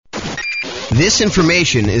This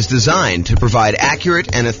information is designed to provide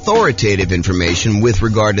accurate and authoritative information with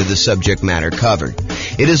regard to the subject matter covered.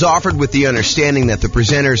 It is offered with the understanding that the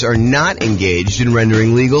presenters are not engaged in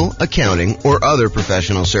rendering legal, accounting, or other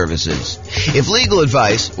professional services. If legal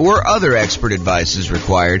advice or other expert advice is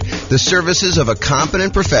required, the services of a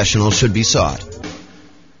competent professional should be sought.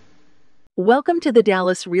 Welcome to the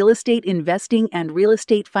Dallas Real Estate Investing and Real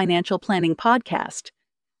Estate Financial Planning Podcast.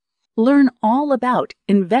 Learn all about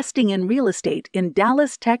investing in real estate in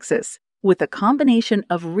Dallas, Texas, with a combination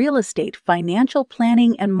of real estate financial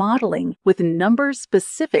planning and modeling with numbers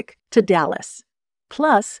specific to Dallas,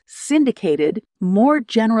 plus syndicated, more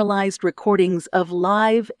generalized recordings of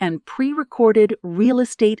live and pre-recorded real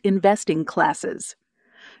estate investing classes.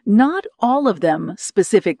 Not all of them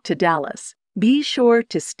specific to Dallas. Be sure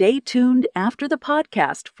to stay tuned after the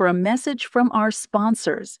podcast for a message from our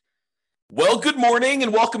sponsors. Well, good morning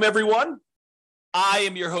and welcome, everyone. I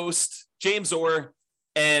am your host, James Orr,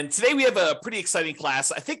 and today we have a pretty exciting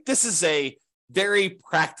class. I think this is a very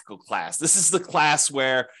practical class. This is the class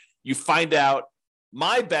where you find out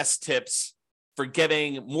my best tips for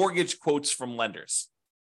getting mortgage quotes from lenders.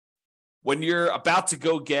 When you're about to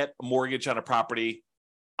go get a mortgage on a property,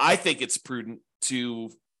 I think it's prudent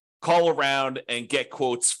to call around and get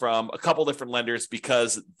quotes from a couple different lenders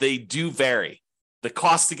because they do vary. The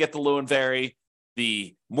cost to get the loan vary.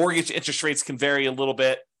 The mortgage interest rates can vary a little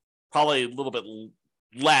bit, probably a little bit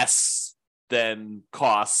less than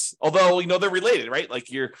costs. Although, you know, they're related, right?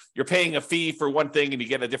 Like you're paying a fee for one thing and you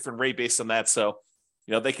get a different rate based on that. So,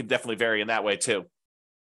 you know, they can definitely vary in that way too.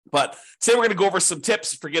 But today we're going to go over some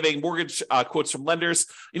tips for getting mortgage quotes from lenders.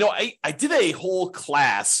 You know, I did a whole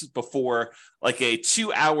class before, like a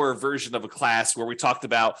 2-hour version of a class where we talked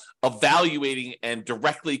about evaluating and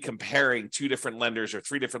directly comparing 2 different lenders or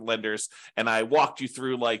 3 different lenders. And I walked you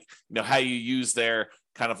through, like, you know, how you use their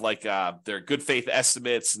kind of like their good faith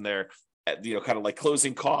estimates and their, you know, kind of like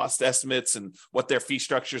closing cost estimates and what their fee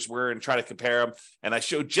structures were and try to compare them. And I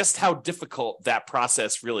showed just how difficult that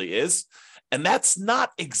process really is. And that's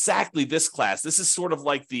not exactly this class. This is sort of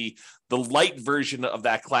like the light version of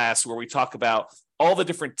that class where we talk about all the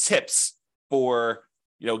different tips for,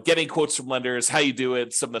 you know, getting quotes from lenders, how you do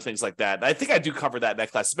it, some of the things like that. And I think I do cover that in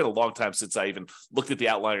that class. It's been a long time since I even looked at the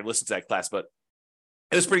outline or listened to that class, but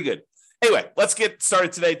it was pretty good. Anyway, let's get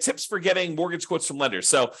started today. Tips for getting mortgage quotes from lenders.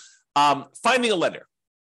 So finding a lender.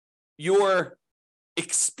 Your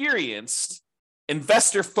experienced,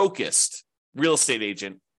 investor-focused real estate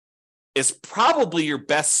agent is probably your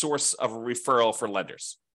best source of a referral for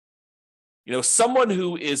lenders. You know, someone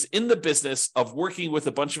who is in the business of working with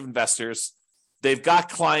a bunch of investors, they've got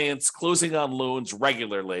clients closing on loans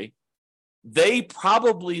regularly. They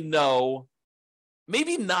probably know,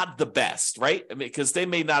 maybe not the best, right? I mean, because they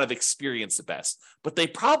may not have experienced the best, but they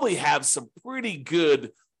probably have some pretty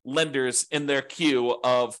good lenders in their queue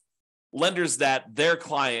of lenders that their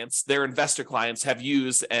clients, their investor clients have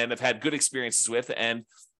used and have had good experiences with. And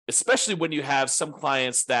especially when you have some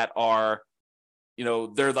clients that are, you know,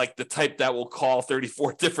 they're like the type that will call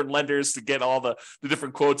 34 different lenders to get all the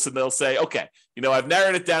different quotes. And they'll say, okay, you know, I've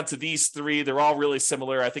narrowed it down to these 3. They're all really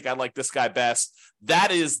similar. I think I like this guy best.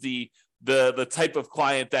 That is the type of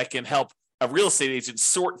client that can help a real estate agent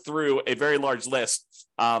sort through a very large list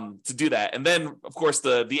to do that. And then, of course,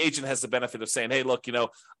 the agent has the benefit of saying, hey, look, you know,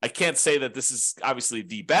 I can't say that this is obviously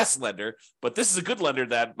the best lender, but this is a good lender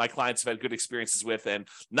that my clients have had good experiences with, and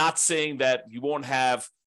not saying that you won't have,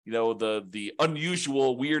 you know, the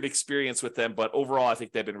unusual, weird experience with them, but overall, I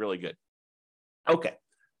think they've been really good. Okay.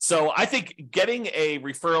 So I think getting a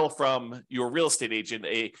referral from your real estate agent,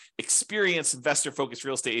 a experienced investor-focused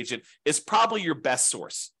real estate agent, is probably your best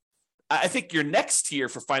source. I think your next tier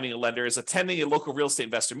for finding a lender is attending a local real estate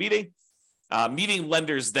investor meeting, meeting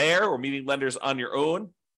lenders there or meeting lenders on your own,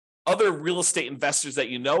 other real estate investors that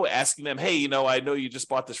you know, asking them, hey, you know, I know you just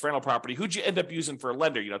bought this rental property. Who'd you end up using for a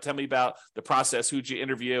lender? You know, tell me about the process. Who'd you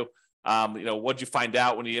interview? You know, what'd you find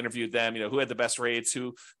out when you interviewed them? You know, who had the best rates?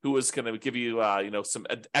 Who was going to give you, you know, some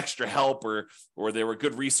extra help, or they were a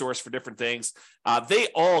good resource for different things. They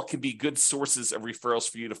all can be good sources of referrals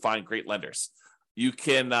for you to find great lenders. You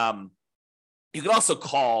can also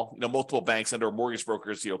call, you know, multiple banks and or mortgage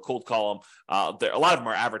brokers, you know, cold call them. A lot of them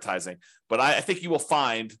are advertising, but I think you will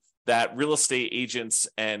find that real estate agents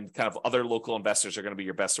and kind of other local investors are going to be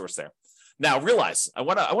your best source there. Now, realize, I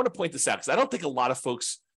want to point this out because I don't think a lot of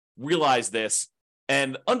folks realize this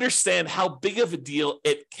and understand how big of a deal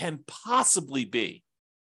it can possibly be.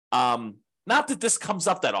 Not that this comes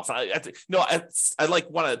up that often. I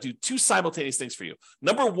want to do 2 simultaneous things for you.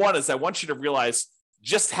 Number one is I want you to realize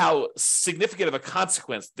just how significant of a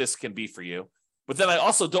consequence this can be for you. But then I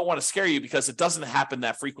also don't want to scare you because it doesn't happen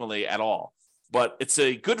that frequently at all. But it's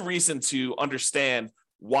a good reason to understand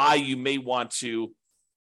why you may want to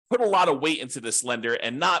put a lot of weight into this lender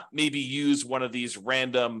and not maybe use one of these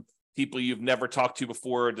random people you've never talked to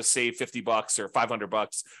before to save $50 or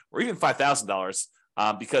 $500 or even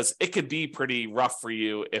 $5,000. Because it could be pretty rough for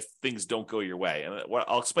you if things don't go your way. And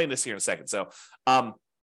I'll explain this here in a second. So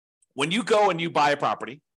when you go and you buy a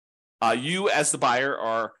property, you as the buyer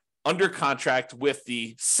are under contract with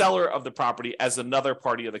the seller of the property as another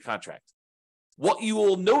party of the contract. What you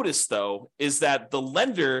will notice, though, is that the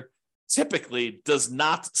lender typically does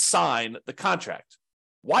not sign the contract.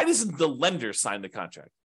 Why doesn't the lender sign the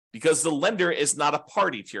contract? Because the lender is not a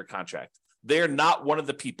party to your contract. They're not one of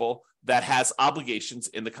the people that has obligations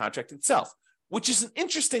in the contract itself, which is an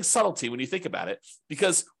interesting subtlety when you think about it,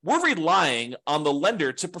 because we're relying on the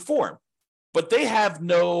lender to perform, but they have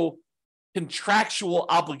no contractual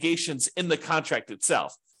obligations in the contract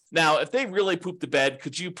itself. Now, if they really poop the bed,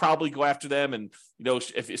 could you probably go after them? And,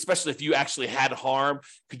 especially if you actually had harm,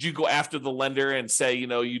 could you go after the lender and say,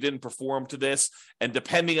 you didn't perform to this? And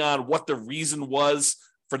depending on what the reason was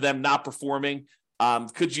for them not performing,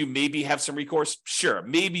 could you maybe have some recourse? Sure,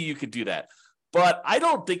 maybe you could do that. But I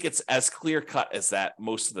don't think it's as clear cut as that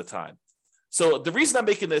most of the time. So the reason I'm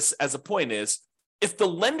making this as a point is if the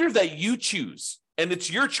lender that you choose, and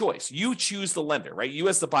it's your choice, you choose the lender, right? You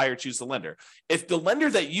as the buyer choose the lender. If the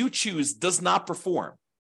lender that you choose does not perform,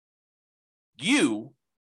 you,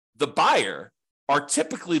 the buyer, are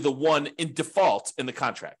typically the one in default in the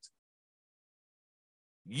contract.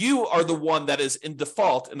 You are the one that is in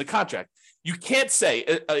default in the contract. You can't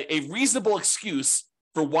say a reasonable excuse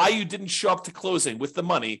for why you didn't show up to closing with the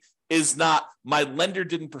money is not my lender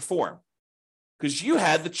didn't perform, because you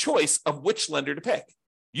had the choice of which lender to pick.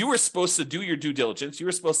 You were supposed to do your due diligence. You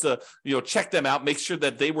were supposed to, check them out, make sure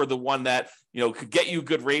that they were the one that, could get you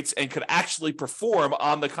good rates and could actually perform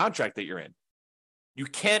on the contract that you're in. You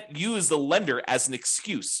can't use the lender as an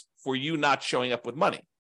excuse for you not showing up with money.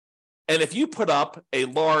 And if you put up a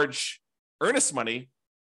large earnest money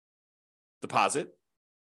deposit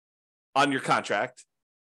on your contract,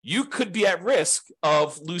 you could be at risk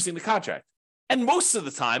of losing the contract. And most of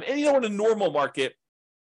the time, and in a normal market,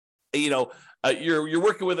 you're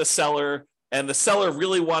working with a seller and the seller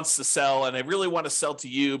really wants to sell and they really want to sell to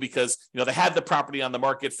you because, they had the property on the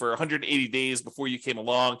market for 180 days before you came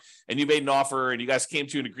along and you made an offer and you guys came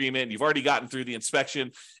to an agreement and you've already gotten through the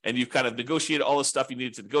inspection and you've kind of negotiated all the stuff you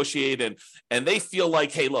needed to negotiate. And they feel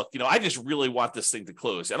like, hey, look, I just really want this thing to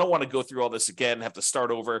close. I don't want to go through all this again and have to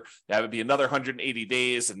start over. That would be another 180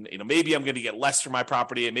 days. And, maybe I'm going to get less for my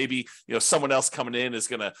property and maybe, someone else coming in is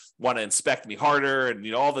going to want to inspect me harder.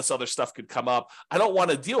 And, all this other stuff could come up. I don't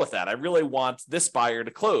want to deal with that. I really want this buyer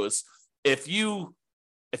to close. If you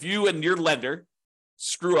and your lender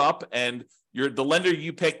screw up and the lender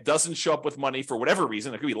you pick doesn't show up with money for whatever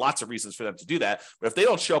reason, there could be lots of reasons for them to do that, but if they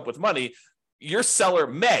don't show up with money, your seller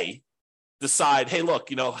may decide, hey, look,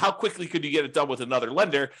 how quickly could you get it done with another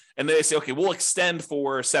lender? And they say, okay, we'll extend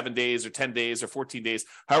for 7 days or 10 days or 14 days,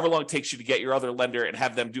 however long it takes you to get your other lender and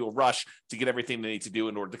have them do a rush to get everything they need to do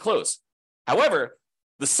in order to close. However,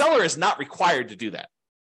 the seller is not required to do that.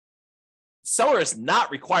 Seller is not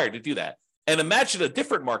required to do that. And imagine a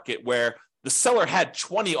different market where the seller had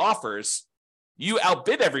 20 offers, you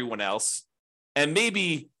outbid everyone else, and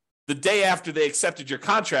maybe the day after they accepted your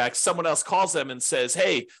contract, someone else calls them and says,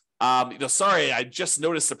 hey, sorry, I just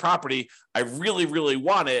noticed the property. I really, really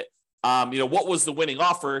want it. What was the winning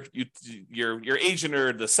offer? Your agent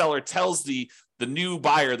or the seller tells the new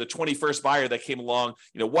buyer, the 21st buyer that came along,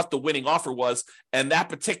 what the winning offer was. And that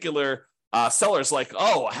particular seller's like,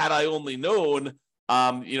 oh, had I only known,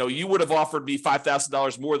 you would have offered me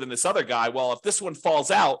 $5,000 more than this other guy. Well, if this one falls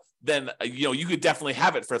out, then, you could definitely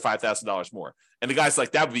have it for $5,000 more. And the guy's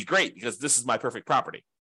like, that would be great because this is my perfect property.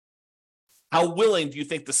 How willing do you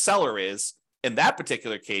think the seller is in that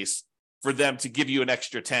particular case for them to give you an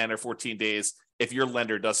extra 10 or 14 days if your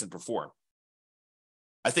lender doesn't perform?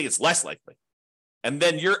 I think it's less likely. And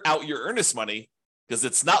then you're out your earnest money because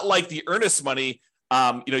it's not like the earnest money,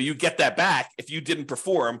 you get that back if you didn't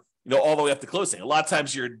perform, all the way up to closing. A lot of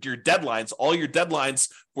times your deadlines, all your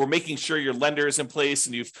deadlines for making sure your lender is in place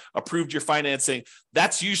and you've approved your financing,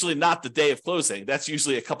 that's usually not the day of closing. That's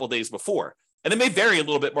usually a couple of days before. And it may vary a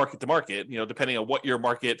little bit market to market, depending on what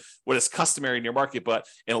is customary in your market. But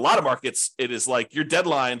in a lot of markets, it is like your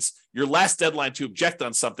deadlines, your last deadline to object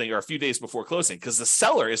on something are a few days before closing because the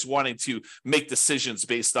seller is wanting to make decisions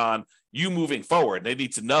based on you moving forward. They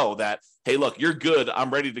need to know that, hey, look, you're good.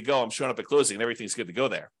 I'm ready to go. I'm showing up at closing and everything's good to go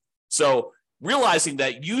there. So realizing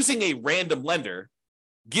that using a random lender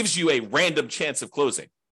gives you a random chance of closing.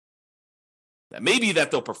 That may be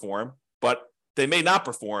that they'll perform, but they may not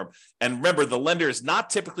perform. And remember, the lender is not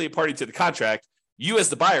typically a party to the contract. You as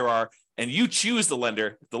the buyer are, and you choose the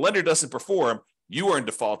lender. If the lender doesn't perform, you are in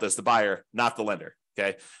default as the buyer, not the lender.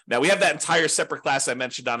 Okay. Now we have that entire separate class I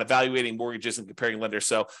mentioned on evaluating mortgages and comparing lenders.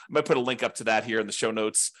 So I'm going to put a link up to that here in the show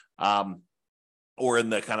notes, or in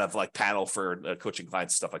the kind of like panel for coaching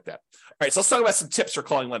clients, stuff like that. All right. So let's talk about some tips for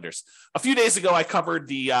calling lenders. A few days ago, I covered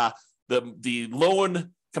the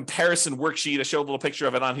loan comparison worksheet. I showed a little picture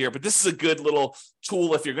of it on here, but this is a good little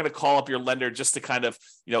tool if you're going to call up your lender just to kind of,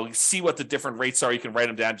 see what the different rates are. You can write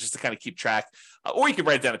them down just to kind of keep track, or you can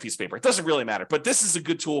write it down on a piece of paper. It doesn't really matter, but this is a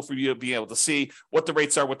good tool for you to be able to see what the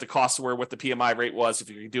rates are, what the costs were, what the PMI rate was if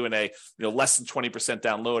you're doing a less than 20%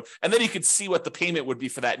 down loan, and then you can see what the payment would be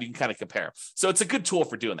for that, and you can kind of compare. So it's a good tool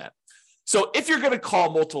for doing that. So if you're going to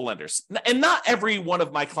call multiple lenders, and not every one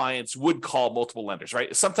of my clients would call multiple lenders,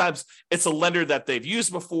 right? Sometimes it's a lender that they've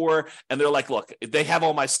used before, and they're like, look, they have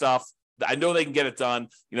all my stuff. I know they can get it done.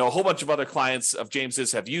 A whole bunch of other clients of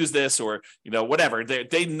James's have used this, or, whatever.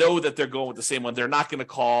 They know that they're going with the same one. They're not going to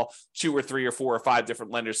call 2 or 3 or 4 or 5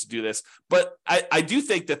 different lenders to do this. But I do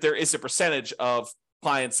think that there is a percentage of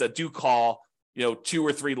clients that do call 2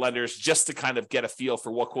 or 3 lenders just to kind of get a feel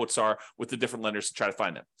for what quotes are with the different lenders to try to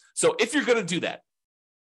find them. So if you're going to do that,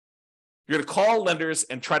 you're going to call lenders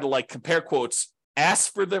and try to compare quotes,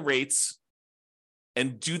 ask for the rates,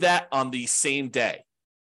 and do that on the same day.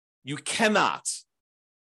 You cannot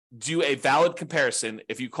do a valid comparison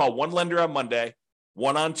if you call one lender on Monday,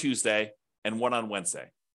 one on Tuesday, and one on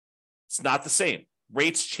Wednesday. It's not the same.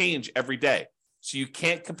 Rates change every day. So you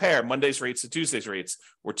can't compare Monday's rates to Tuesday's rates,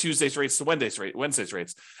 or Tuesday's rates to Wednesday's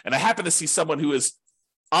rates. And I happen to see someone who is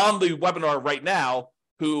on the webinar right now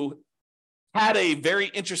who had a very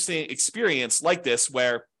interesting experience like this,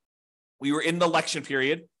 where we were in the election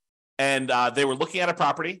period, and they were looking at a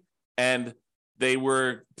property, and they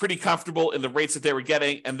were pretty comfortable in the rates that they were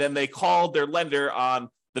getting. And then they called their lender on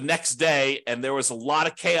the next day, and there was a lot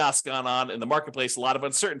of chaos going on in the marketplace, a lot of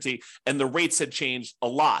uncertainty, and the rates had changed a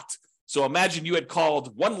lot. So imagine you had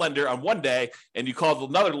called one lender on one day and you called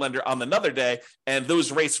another lender on another day, and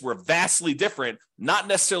those rates were vastly different, not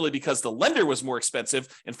necessarily because the lender was more expensive.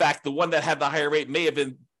 In fact, the one that had the higher rate may have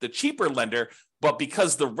been the cheaper lender, but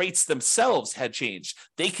because the rates themselves had changed.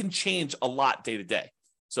 They can change a lot day to day.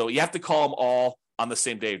 So you have to call them all on the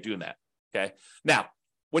same day of doing that. Okay. Now,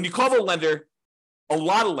 when you call the lender, a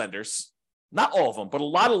lot of lenders, not all of them, but a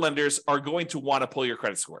lot of lenders are going to want to pull your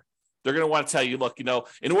credit score. They're going to want to tell you, look,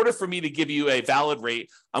 in order for me to give you a valid rate,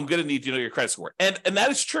 I'm going to need to know your credit score. And that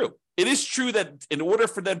is true. It is true that in order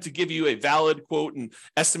for them to give you a valid quote and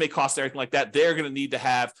estimate cost, everything like that, they're going to need to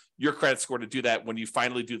have your credit score to do that when you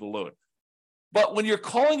finally do the loan. But when you're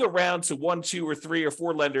calling around to 1, 2, or 3 or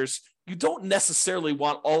 4 lenders, you don't necessarily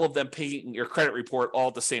want all of them paying your credit report all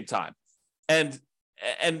at the same time. And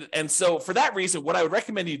so for that reason, what I would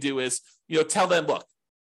recommend you do is, tell them, look,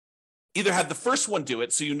 either have the first one do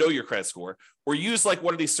it so you know your credit score, or use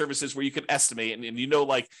one of these services where you can estimate and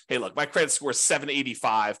hey, look, my credit score is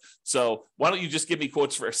 785. So why don't you just give me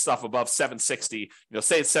quotes for stuff above 760?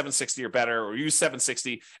 Say it's 760 or better, or use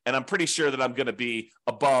 760. And I'm pretty sure that I'm going to be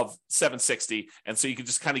above 760. And so you can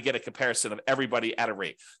just kind of get a comparison of everybody at a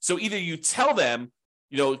rate. So either you tell them,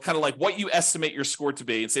 kind of what you estimate your score to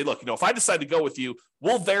be, and say, look, if I decide to go with you,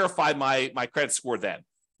 we'll verify my credit score then.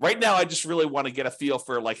 Right now, I just really want to get a feel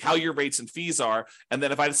for how your rates and fees are. And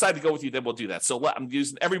then if I decide to go with you, then we'll do that. So I'm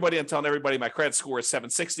telling everybody my credit score is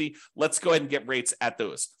 760. Let's go ahead and get rates at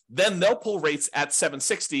those. Then they'll pull rates at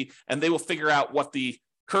 760, and they will figure out what the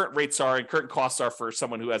current rates are and current costs are for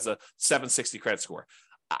someone who has a 760 credit score.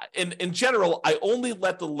 In general, I only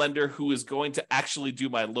let the lender who is going to actually do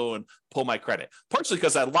my loan pull my credit, partially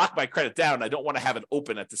because I lock my credit down. I don't want to have it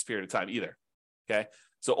open at this period of time either. Okay.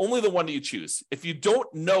 So only the one that you choose. If you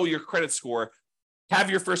don't know your credit score,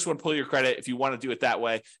 have your first one pull your credit if you want to do it that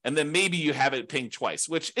way. And then maybe you have it ping twice,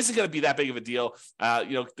 which isn't going to be that big of a deal.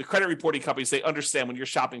 The credit reporting companies, they understand when you're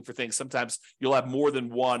shopping for things, sometimes you'll have more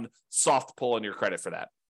than one soft pull on your credit for that.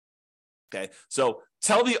 Okay. So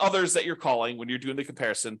tell the others that you're calling when you're doing the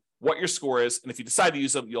comparison what your score is. And if you decide to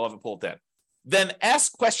use them, you'll have it pulled then. Then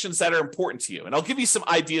ask questions that are important to you. And I'll give you some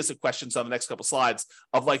ideas of questions on the next couple slides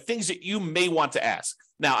of things that you may want to ask.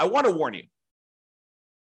 Now, I want to warn you.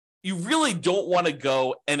 You really don't want to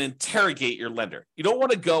go and interrogate your lender. You don't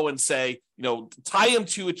want to go and say, tie him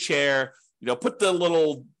to a chair, put the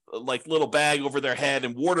little bag over their head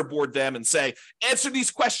and waterboard them and say, answer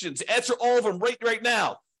these questions, answer all of them right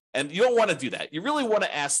now. And you don't want to do that. You really want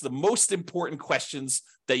to ask the most important questions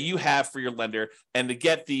that you have for your lender and to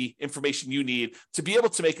get the information you need to be able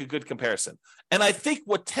to make a good comparison. And I think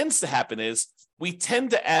what tends to happen is we tend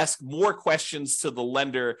to ask more questions to the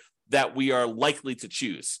lender that we are likely to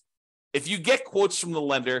choose. If you get quotes from the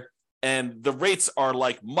lender and the rates are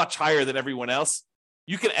like much higher than everyone else,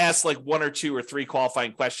 you can ask like 1 or 2 or 3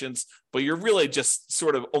 qualifying questions, but you're really just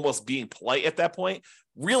sort of almost being polite at that point.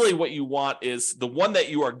 Really what you want is the one that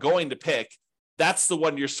you are going to pick. That's the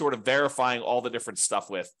one you're sort of verifying all the different stuff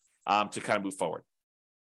with to kind of move forward.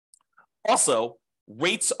 Also,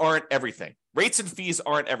 rates aren't everything. Rates and fees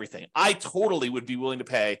aren't everything. I totally would be willing to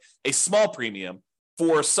pay a small premium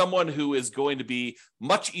for someone who is going to be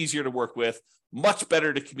much easier to work with, much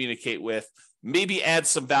better to communicate with, maybe add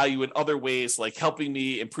some value in other ways, like helping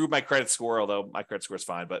me improve my credit score, although my credit score is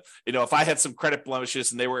fine. But, if I had some credit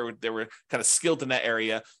blemishes and they were kind of skilled in that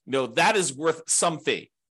area, that is worth some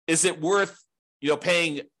fee. Is it worth,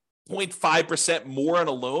 paying 0.5% more on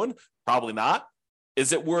a loan? Probably not.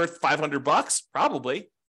 Is it worth $500? Probably.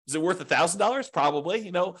 Is it worth $1,000?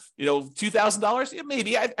 Probably. $2,000? Yeah,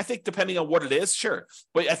 maybe. I think depending on what it is, sure.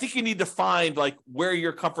 But I think you need to find like where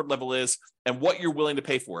your comfort level is and what you're willing to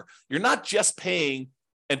pay for. You're not just paying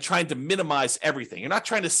and trying to minimize everything. You're not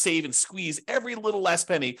trying to save and squeeze every little last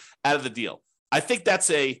penny out of the deal. I think that's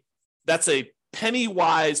a penny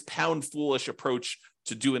wise, pound foolish approach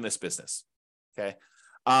to doing this business. Okay.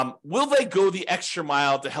 Will they go the extra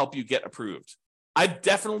mile to help you get approved? I've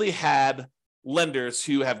definitely had lenders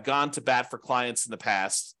who have gone to bat for clients in the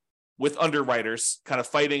past with underwriters kind of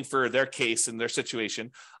fighting for their case and their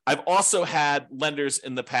situation. I've also had lenders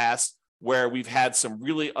in the past where we've had some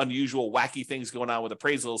really unusual, wacky things going on with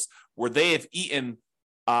appraisals where they have eaten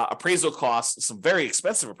appraisal costs, some very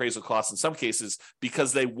expensive appraisal costs in some cases,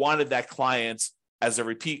 because they wanted that client as a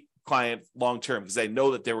repeat client long-term because they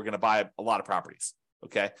know that they were going to buy a lot of properties.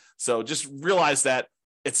 Okay. So just realize that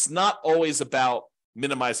it's not always about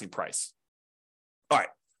minimizing price. All right,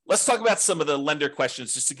 let's talk about some of the lender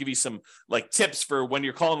questions just to give you some like tips for when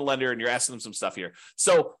you're calling a lender and you're asking them some stuff here.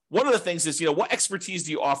 So one of the things is, what expertise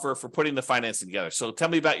do you offer for putting the financing together? So tell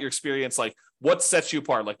me about your experience, like what sets you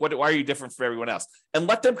apart? Like why are you different from everyone else? And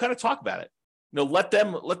let them kind of talk about it. Let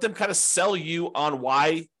them kind of sell you on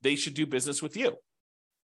why they should do business with you.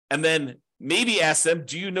 And then maybe ask them,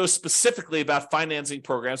 do you know specifically about financing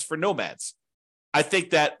programs for nomads? I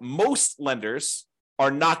think that most lenders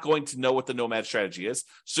are not going to know what the nomad strategy is.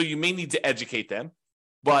 So you may need to educate them.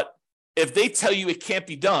 But if they tell you it can't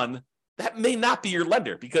be done, that may not be your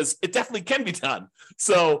lender because it definitely can be done.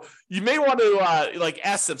 So you may want to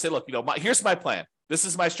ask them, say, look, here's my plan. This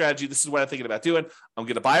is my strategy. This is what I'm thinking about doing. I'm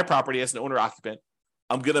going to buy a property as an owner occupant.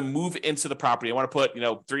 I'm going to move into the property. I want to put,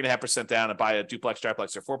 3.5% down and buy a duplex,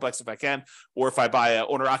 triplex, or fourplex if I can. Or if I buy an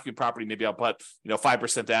owner occupant property, maybe I'll put,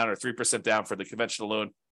 5% down or 3% down for the conventional loan.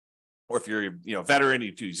 Or if you're a veteran,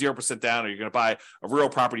 you do 0% down, or you're going to buy a rural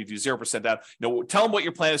property, do 0% down. Tell them what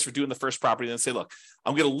your plan is for doing the first property, and then say, look,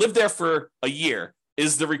 I'm going to live there for a year.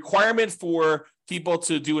 Is the requirement for people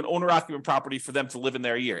to do an owner-occupant property for them to live in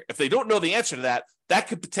there a year? If they don't know the answer to that, that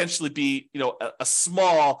could potentially be, a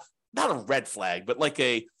small, not a red flag, but like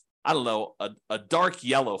a dark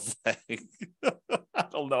yellow flag. I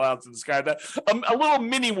don't know how to describe that. A little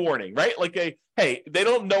mini warning, right? Like hey, they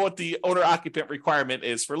don't know what the owner-occupant requirement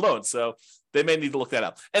is for loans, so they may need to look that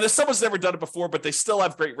up. And if someone's never done it before, but they still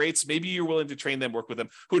have great rates, maybe you're willing to train them, work with them.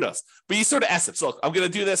 Who knows? But you sort of ask them, so look, I'm going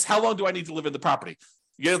to do this. How long do I need to live in the property?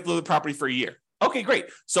 You get to live in the property for a year. Okay, great.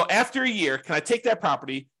 So after a year, can I take that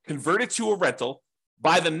property, convert it to a rental,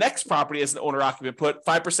 buy the next property as an owner-occupant, put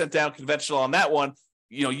 5% down conventional on that one,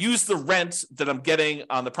 use the rent that I'm getting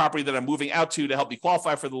on the property that I'm moving out to help me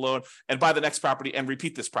qualify for the loan and buy the next property and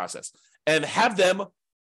repeat this process and have them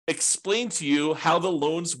explain to you how the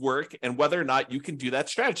loans work and whether or not you can do that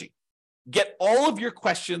strategy. Get all of your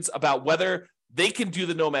questions about whether they can do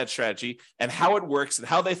the nomad strategy and how it works and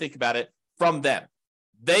how they think about it from them.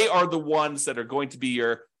 They are the ones that are going to be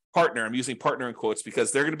your partner. I'm using partner in quotes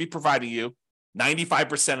because they're going to be providing you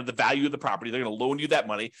 95% of the value of the property. They're going to loan you that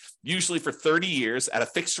money, usually for 30 years at a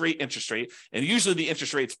fixed rate interest rate. And usually the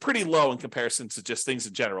interest rate's pretty low in comparison to just things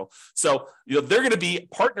in general. So, they're going to be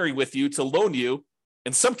partnering with you to loan you,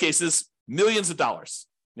 in some cases, millions of dollars.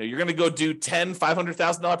 You're going to go do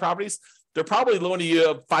 $500,000 properties. They're probably loaning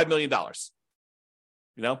you $5 million.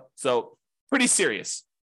 So pretty serious.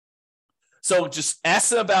 So just ask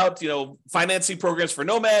them about, financing programs for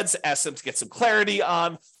nomads, ask them to get some clarity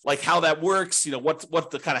on like how that works, what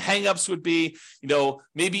the kind of hangups would be,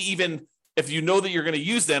 maybe even if you know that you're going to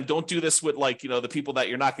use them, don't do this with the people that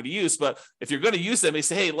you're not going to use. But if you're going to use them, they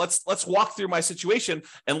say, hey, let's walk through my situation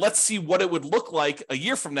and let's see what it would look like a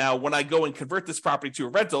year from now when I go and convert this property to a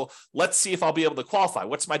rental. Let's see if I'll be able to qualify.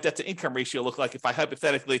 What's my debt to income ratio look like if I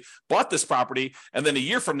hypothetically bought this property and then a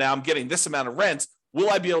year from now I'm getting this amount of rent? Will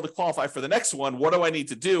I be able to qualify for the next one? What do I need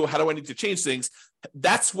to do? How do I need to change things?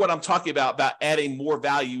 That's what I'm talking about adding more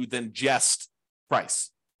value than just price,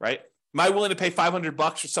 right? Am I willing to pay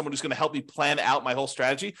 $500 for someone who's going to help me plan out my whole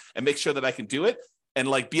strategy and make sure that I can do it and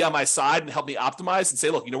be on my side and help me optimize and say,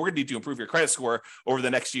 look, we're going to need to improve your credit score over the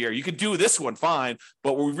next year. You can do this one fine,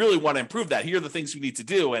 but we really want to improve that. Here are the things we need to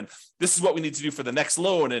do. And this is what we need to do for the next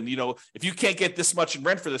loan. And, if you can't get this much in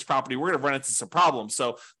rent for this property, we're going to run into some problems.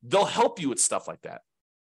 So they'll help you with stuff like that.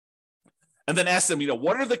 And then ask them,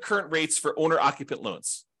 what are the current rates for owner occupant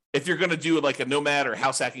loans? If you're going to do a nomad or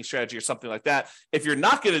house hacking strategy or something like that. If you're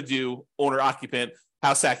not going to do owner occupant,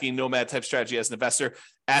 house hacking, nomad type strategy as an investor,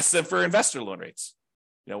 ask them for investor loan rates.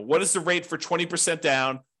 What is the rate for 20%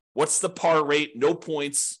 down? What's the par rate? No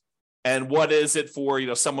points. And what is it for,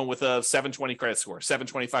 someone with a 720 credit score,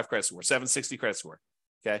 725 credit score, 760 credit score?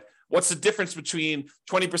 Okay. What's the difference between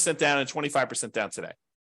 20% down and 25% down today?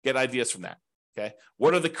 Get ideas from that. Okay.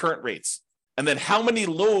 What are the current rates? And then how many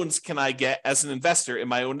loans can I get as an investor in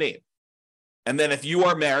my own name? And then if you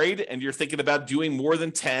are married and you're thinking about doing more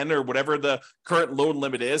than 10 or whatever the current loan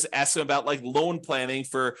limit is, ask them about loan planning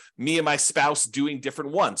for me and my spouse doing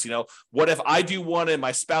different ones. What if I do one and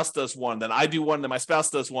my spouse does one, then I do one and my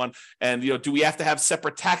spouse does one? And, do we have to have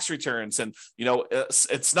separate tax returns? And,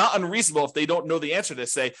 it's not unreasonable if they don't know the answer to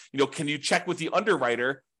say, can you check with the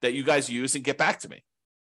underwriter that you guys use and get back to me?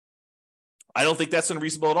 I don't think that's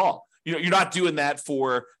unreasonable at all. You're not doing that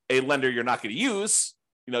for a lender you're not going to use.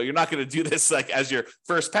 You're not going to do this as your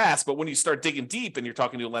first pass, but when you start digging deep and you're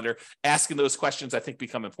talking to a lender, asking those questions, I think,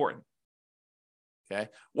 become important. Okay.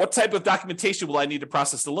 What type of documentation will I need to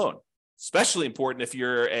process the loan? Especially important if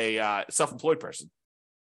you're a self-employed person,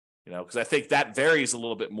 because I think that varies a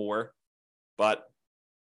little bit more, but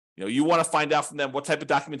you want to find out from them what type of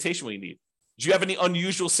documentation will you need. Did you have any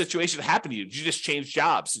unusual situation happen to you? Did you just change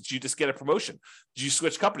jobs? Did you just get a promotion? Did you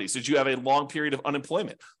switch companies? Did you have a long period of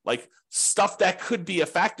unemployment? Stuff that could be a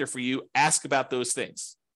factor for you, ask about those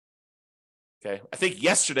things. Okay. I think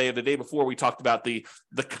yesterday or the day before we talked about the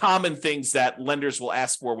common things that lenders will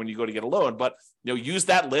ask for when you go to get a loan, but use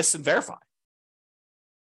that list and verify.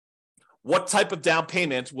 What type of down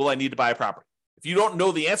payment will I need to buy a property? If you don't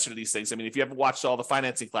know the answer to these things, if you haven't watched all the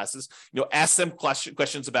financing classes, ask them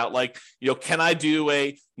questions about can I do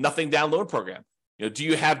a nothing down loan program? Do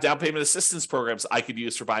you have down payment assistance programs I could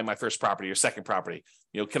use for buying my first property or second property?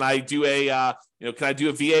 Can I do a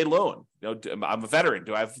VA loan? I'm a veteran.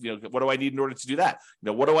 Do I have, what do I need in order to do that?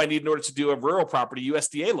 What do I need in order to do a rural property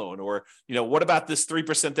USDA loan? Or, what about this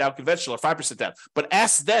 3% down conventional or 5% down? But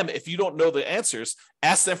ask them, if you don't know the answers,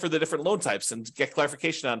 ask them for the different loan types and get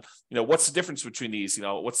clarification on, what's the difference between these?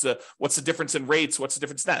 What's the difference in rates? What's the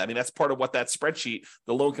difference in that? That's part of what that spreadsheet,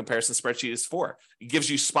 the loan comparison spreadsheet, is for. It gives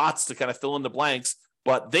you spots to kind of fill in the blanks,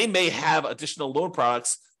 but they may have additional loan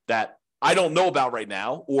products that I don't know about right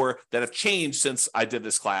now, or that have changed since I did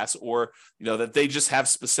this class, or, that they just have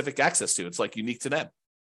specific access to. It's unique to them.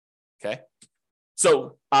 Okay.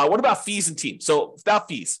 So what about fees and team? So about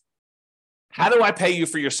fees, how do I pay you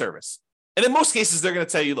for your service? And in most cases, they're going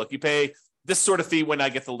to tell you, look, you pay this sort of fee when I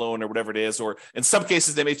get the loan or whatever it is, or in some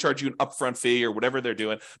cases, they may charge you an upfront fee or whatever they're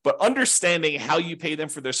doing, but understanding how you pay them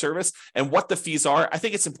for their service and what the fees are, I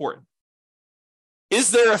think it's important.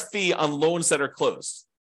 Is there a fee on loans that are closed?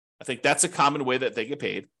 I think that's a common way that they get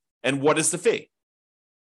paid. And what is the fee?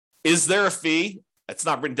 Is there a fee? It's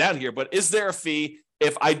not written down here, but is there a fee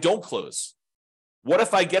if I don't close? What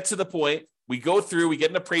if I get to the point, we go through, we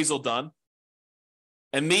get an appraisal done,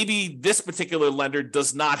 and maybe this particular lender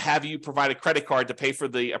does not have you provide a credit card to pay for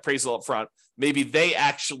the appraisal up front. Maybe they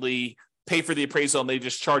actually pay for the appraisal and they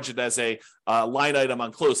just charge it as a line item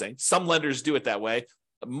on closing. Some lenders do it that way.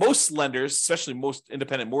 Most lenders, especially most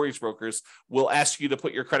independent mortgage brokers, will ask you to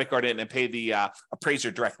put your credit card in and pay the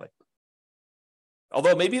appraiser directly.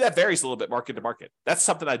 Although maybe that varies a little bit market to market. That's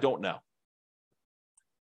something I don't know.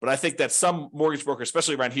 But I think that some mortgage brokers,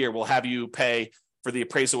 especially around here, will have you pay for the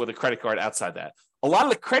appraisal with a credit card outside that. A lot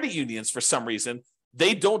of the credit unions, for some reason,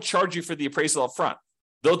 they don't charge you for the appraisal up front.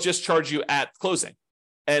 They'll just charge you at closing.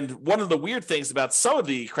 And one of the weird things about some of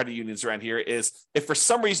the credit unions around here is if for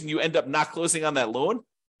some reason you end up not closing on that loan,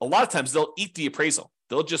 a lot of times they'll eat the appraisal.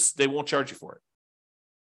 They won't charge you for it.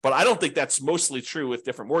 But I don't think that's mostly true with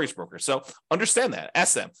different mortgage brokers. So understand that.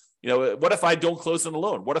 Ask them, what if I don't close on the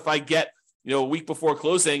loan? What if I get, a week before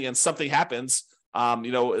closing and something happens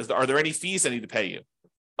Are there any fees I need to pay you?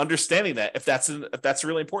 Understanding that if that's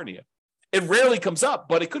really important to you. It rarely comes up,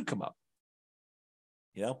 but it could come up.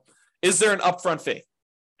 Is there an upfront fee?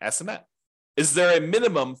 Ask them that. Is there a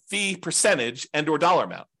minimum fee percentage and or dollar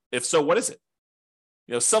amount? If so, what is it?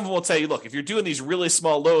 Some of them will tell you, look, if you're doing these really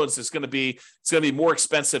small loans, it's going to be more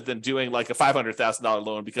expensive than doing like a $500,000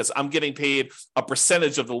 loan because I'm getting paid a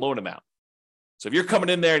percentage of the loan amount. So if you're coming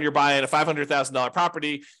in there and you're buying a $500,000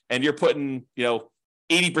 property and you're putting,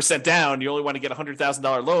 80% down, you only want to get a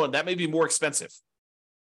 $100,000 loan, that may be more expensive.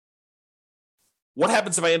 What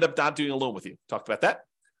happens if I end up not doing a loan with you? Talked about that.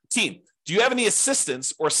 Team, do you have any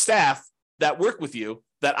assistants or staff that work with you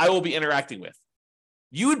that I will be interacting with?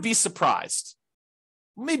 You would be surprised.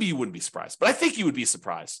 Maybe you wouldn't be surprised, but I think you would be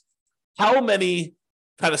surprised how many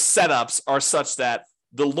kind of setups are such that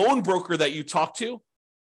the loan broker that you talk to,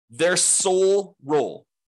 their sole role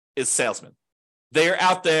is salesman. They are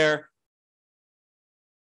out there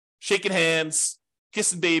shaking hands,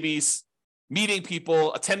 kissing babies, meeting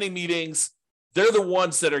people, attending meetings. They're the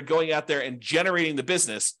ones that are going out there and generating the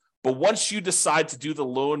business. But once you decide to do the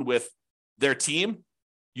loan with their team,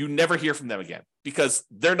 you never hear from them again because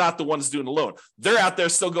they're not the ones doing the loan. They're out there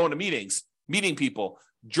still going to meetings, meeting people,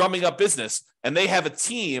 drumming up business, and they have a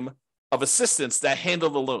team of assistants that handle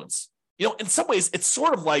the loans. In some ways, it's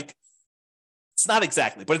sort of like, it's not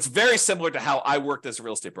exactly, but it's very similar to how I worked as a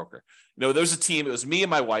real estate broker. There's a team, it was me and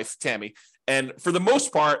my wife, Tammy, and for the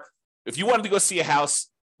most part, if you wanted to go see a house,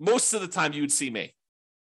 most of the time you would see me.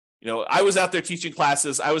 I was out there teaching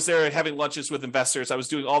classes. I was there having lunches with investors. I was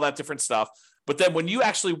doing all that different stuff. But then when you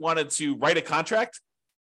actually wanted to write a contract,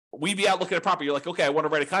 we'd be out looking at property. You're like, okay, I want to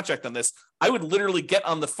write a contract on this. I would literally get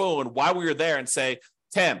on the phone while we were there and say,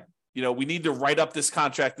 Tam, we need to write up this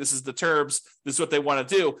contract. This is the terms. This is what they want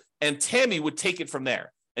to do. And Tammy would take it from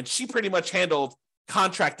there. And she pretty much handled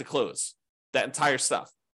contract to close, that entire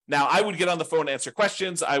stuff. Now, I would get on the phone and answer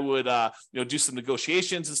questions. I would, do some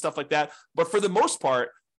negotiations and stuff like that. But for the most part,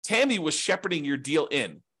 Tammy was shepherding your deal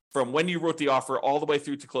in from when you wrote the offer all the way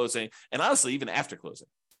through to closing, and honestly, even after closing.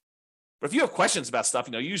 But if you have questions about stuff,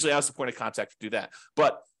 usually I was the point of contact to do that.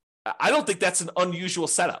 But I don't think that's an unusual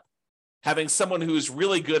setup. Having someone who's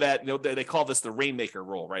really good at, they call this the rainmaker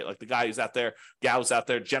role, right? Like the guy who's out there, gal who's out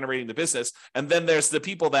there generating the business. And then there's the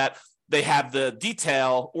people that they have the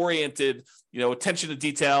detail-oriented, attention to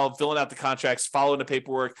detail, filling out the contracts, following the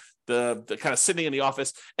paperwork, the kind of sitting in the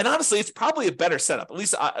office. And honestly, it's probably a better setup. At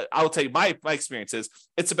least I'll tell you my experience is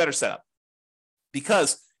it's a better setup.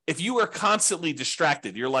 Because if you are constantly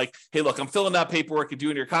distracted, you're like, hey, look, I'm filling out paperwork and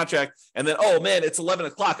doing your contract. And then, oh man, it's 11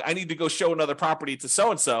 o'clock. I need to go show another property to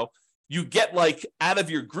so-and-so. You get like out of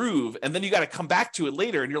your groove and then you got to come back to it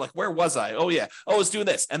later. And you're like, where was I? Oh yeah. Oh, I was doing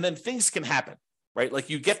this. And then things can happen. Right? Like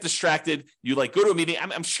you get distracted, you like go to a meeting.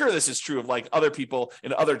 I'm sure this is true of like other people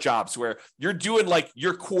in other jobs where you're doing like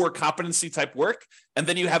your core competency type work. And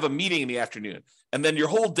then you have a meeting in the afternoon and then your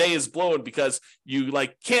whole day is blown because you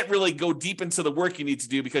like can't really go deep into the work you need to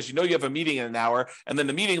do because you have a meeting in an hour and then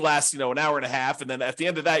the meeting lasts, an hour and a half. And then at the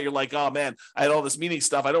end of that, you're like, oh man, I had all this meeting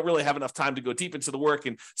stuff. I don't really have enough time to go deep into the work.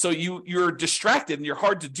 And so you're distracted and you're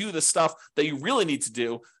hard to do the stuff that you really need to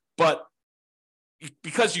do. But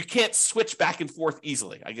because you can't switch back and forth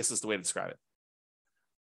easily, I guess is the way to describe it.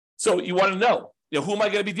 So you want to know, who am I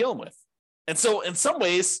going to be dealing with? And so in some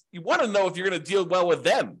ways, you want to know if you're going to deal well with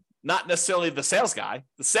them, not necessarily the sales guy.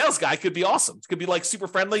 The sales guy could be awesome. It could be like super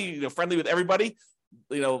friendly, friendly with everybody,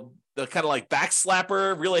 the kind of like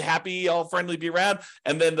backslapper, really happy, all friendly, be around.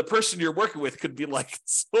 And then the person you're working with could be like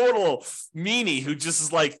total meanie who just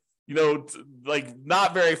is like, like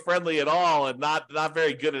not very friendly at all and not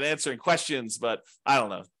very good at answering questions. But I don't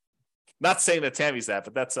know. Not saying that Tammy's that,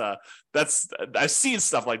 but that's I've seen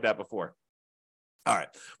stuff like that before. All right.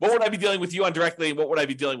 What would I be dealing with you on directly? And what would I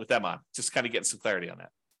be dealing with them on? Just kind of getting some clarity on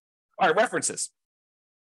that. All right. References.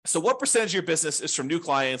 So what percentage of your business is from new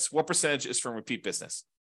clients? What percentage is from repeat business?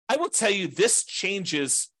 I will tell you this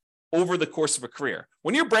changes over the course of a career.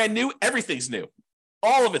 When you're brand new, everything's new.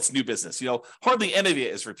 All of it's new business. Hardly any of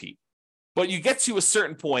it is repeat. But you get to a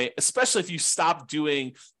certain point, especially if you stop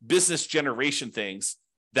doing business generation things,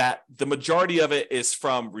 that the majority of it is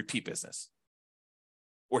from repeat business.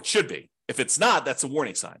 Or it should be. If it's not, that's a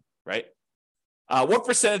warning sign, right? What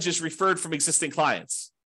percentage is referred from existing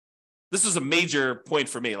clients? This was a major point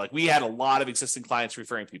for me. Like we had a lot of existing clients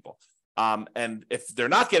referring people. And if they're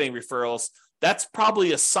not getting referrals, that's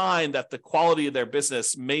probably a sign that the quality of their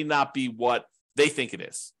business may not be what they think it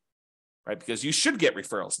is, right? Because you should get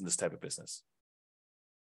referrals in this type of business.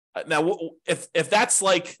 Now, if that's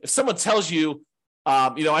like, if someone tells you,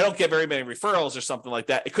 I don't get very many referrals or something like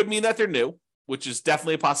that, it could mean that they're new, which is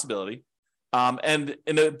definitely a possibility. And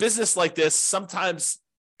in a business like this, sometimes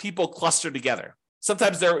people cluster together.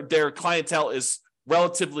 Sometimes their clientele is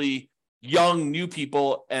relatively young, new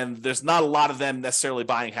people, and there's not a lot of them necessarily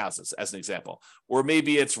buying houses, as an example. Or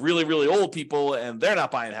maybe it's really, really old people and they're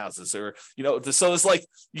not buying houses. Or, so it's like,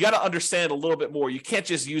 you got to understand a little bit more. You can't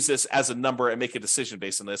just use this as a number and make a decision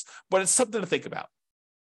based on this, but it's something to think about.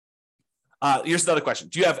 Here's another question.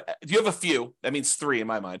 Do you have a few, that means 3 in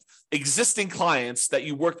my mind, existing clients that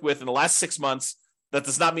you worked with in the last 6 months? That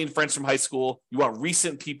does not mean friends from high school. You want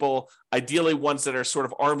recent people, ideally ones that are sort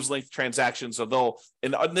of arm's length transactions, although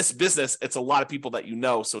in this business, it's a lot of people that you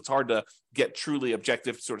know, so it's hard to get truly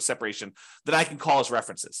objective sort of separation that I can call as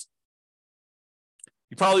references.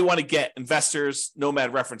 You probably want to get investors,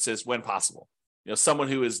 nomad references when possible. Someone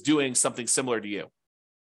who is doing something similar to you.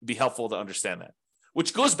 It'd be helpful to understand that.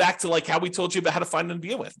 Which goes back to like how we told you about how to find them to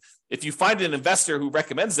begin with. If you find an investor who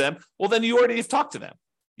recommends them, well, then you already have talked to them.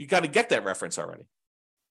 You got to get that reference already.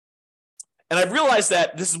 And I've realized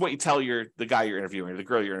that this is what you tell the guy you're interviewing or the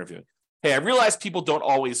girl you're interviewing. Hey, I realize people don't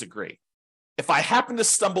always agree. If I happen to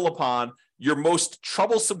stumble upon your most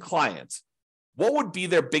troublesome client, what would be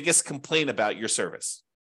their biggest complaint about your service?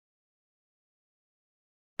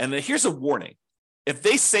 And then here's a warning. If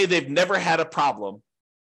they say they've never had a problem,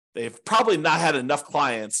 they've probably not had enough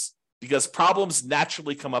clients because problems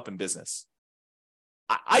naturally come up in business.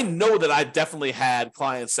 I know that I've definitely had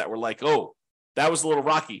clients that were like, oh, that was a little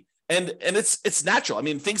rocky. And it's natural. I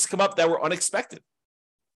mean, things come up that were unexpected.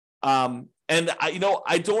 And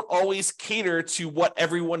I don't always cater to what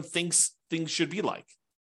everyone thinks things should be like,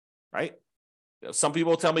 right? Some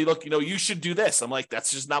people tell me, look, you should do this. I'm like,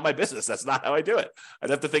 that's just not my business. That's not how I do it. I'd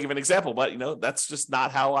have to think of an example, but that's just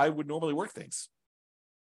not how I would normally work things.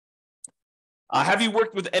 Have you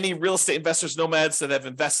worked with any real estate investors, nomads that have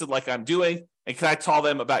invested like I'm doing? And can I tell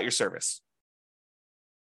them about your service?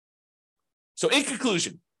 So in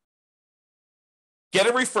conclusion, get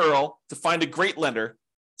a referral to find a great lender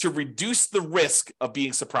to reduce the risk of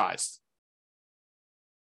being surprised.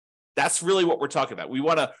 That's really what we're talking about. We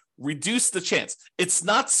want to reduce the chance. It's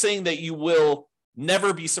not saying that you will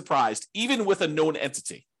never be surprised, even with a known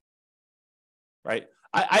entity, right?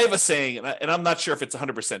 I have a saying, and I'm not sure if it's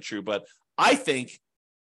 100% true, but I think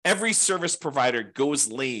every service provider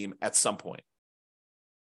goes lame at some point.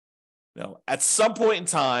 At some point in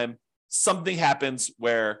time, something happens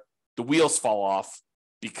where the wheels fall off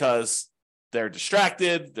because they're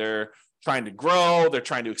distracted, they're trying to grow, they're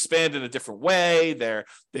trying to expand in a different way,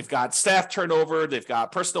 they've got staff turnover, they've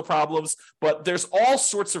got personal problems, but there's all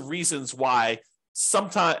sorts of reasons why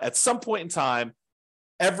at some point in time,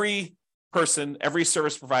 every person, every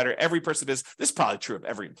service provider, every person this is probably true of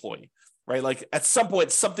every employee, right? Like at some point,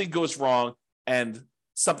 something goes wrong and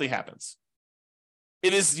something happens.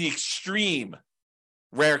 It is the extreme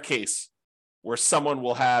rare case where someone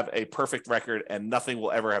will have a perfect record and nothing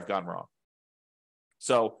will ever have gone wrong.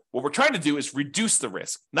 So what we're trying to do is reduce the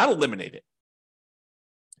risk, not eliminate it.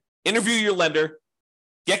 Interview your lender,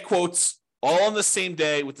 get quotes all on the same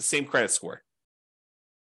day with the same credit score.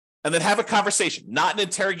 And then have a conversation, not an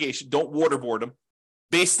interrogation. Don't waterboard them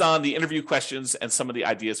based on the interview questions and some of the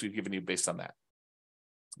ideas we've given you based on that.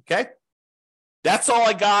 Okay? That's all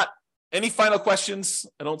I got. Any final questions?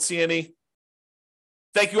 I don't see any.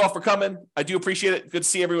 Thank you all for coming. I do appreciate it. Good to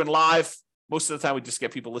see everyone live. Most of the time, we just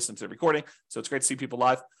get people listening to the recording. So it's great to see people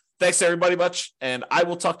live. Thanks, everybody, much. And I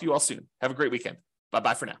will talk to you all soon. Have a great weekend.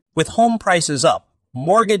 Bye-bye for now. With home prices up,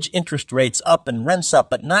 mortgage interest rates up, and rents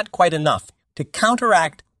up, but not quite enough to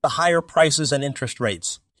counteract the higher prices and interest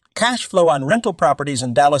rates, cash flow on rental properties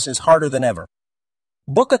in Dallas is harder than ever.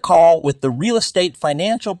 Book a call with the Real Estate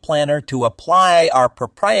Financial Planner to apply our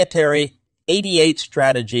proprietary 88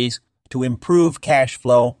 strategies to improve cash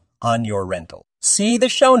flow on your rental. See the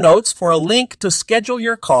show notes for a link to schedule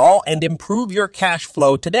your call and improve your cash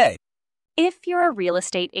flow today. If you're a real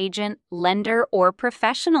estate agent, lender, or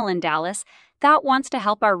professional in Dallas that wants to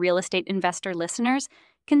help our real estate investor listeners,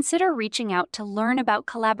 consider reaching out to learn about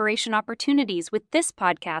collaboration opportunities with this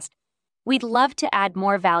podcast. We'd love to add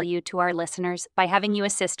more value to our listeners by having you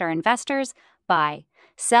assist our investors buy,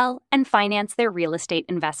 sell, and finance their real estate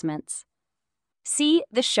investments. See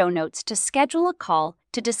the show notes to schedule a call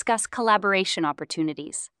to discuss collaboration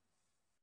opportunities.